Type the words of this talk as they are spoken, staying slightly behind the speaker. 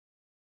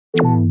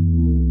Yes,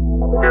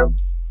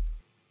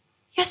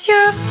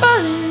 you're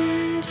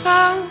falling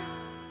down.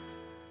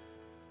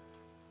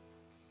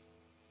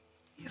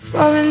 You're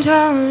falling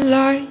down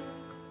like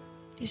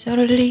these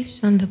other leaves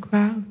on the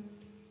ground.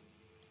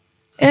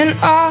 And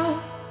I'll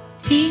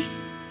be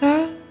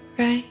the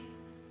rain.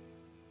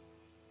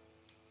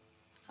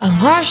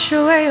 I'll wash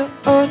away your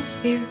old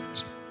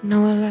fears, and I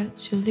will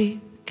let you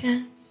leave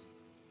again.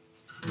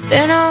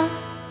 Then I'll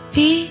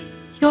be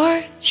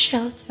your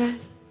shelter,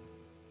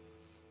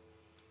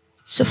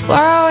 so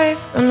far away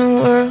from the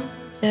world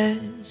that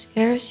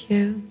scares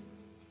you.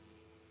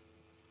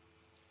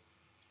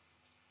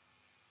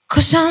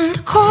 'Cause I'm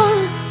the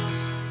core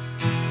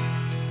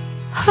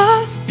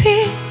of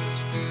peace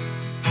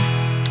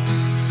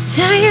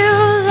that you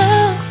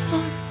look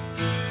for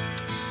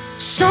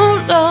so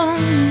long.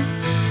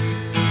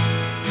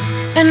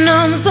 And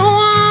I'm the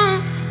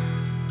one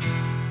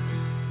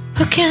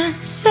who can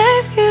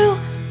save you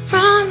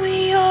from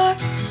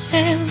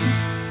yourself.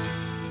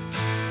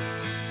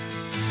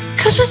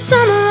 'Cause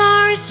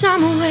we're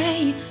some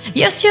way,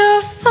 yes,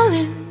 you're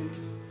falling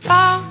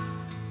down.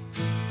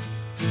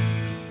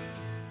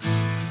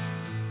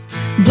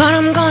 But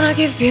I'm gonna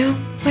give you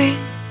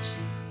wings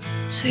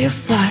so you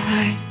fly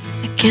high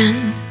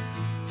again.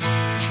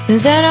 And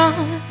then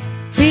I'll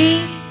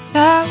be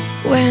the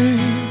wind.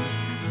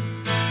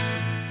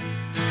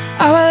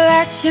 I will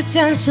let you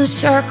dance in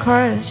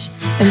circles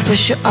and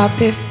push you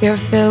up if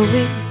you're feel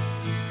weak.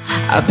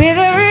 I'll be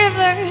the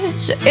river,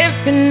 so if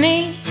you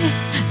need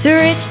to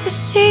reach the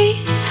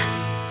sea,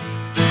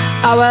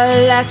 I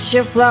will let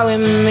you flow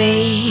with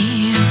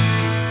me.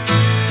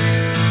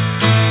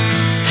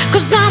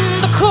 'Cause I'm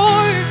the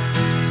core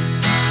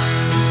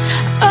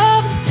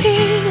of the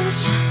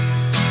peace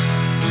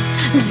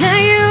that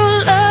you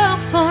look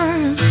for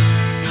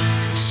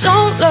so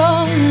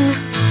long.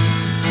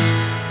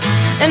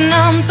 And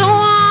I'm the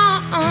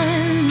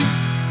one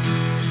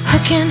who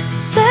can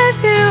save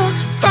you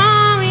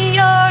from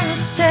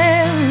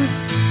yourself.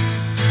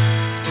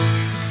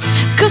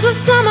 'Cause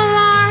we're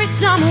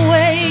some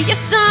way,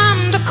 yes, I'm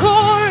the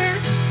core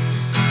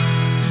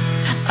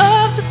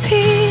of the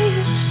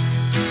peace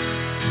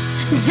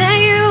that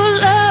you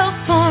look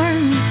for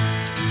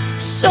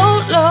so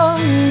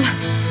long.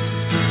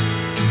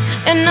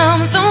 And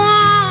I'm the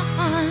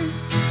one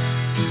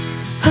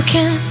who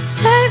can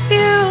save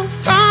you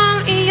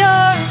from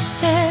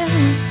yourself.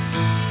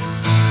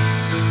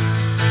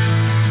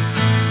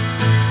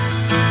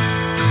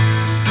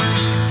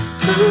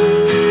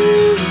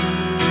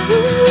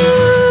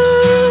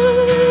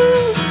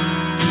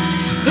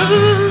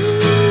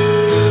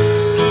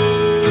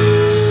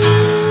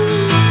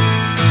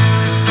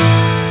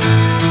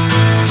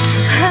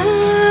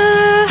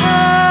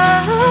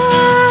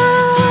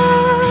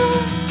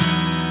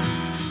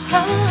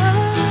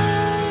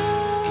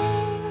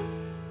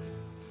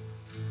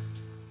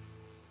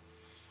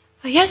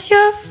 Yes,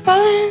 you're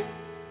falling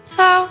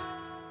down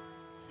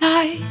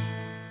like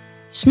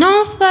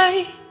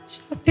snowflakes.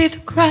 I'll be the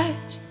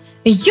grass,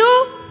 and you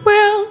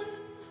will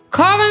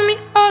cover me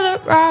all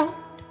around.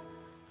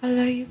 I'll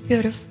let you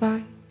beautify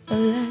the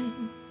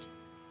land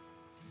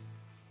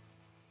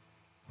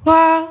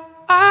while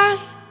I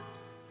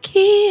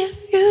give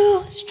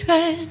you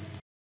strength.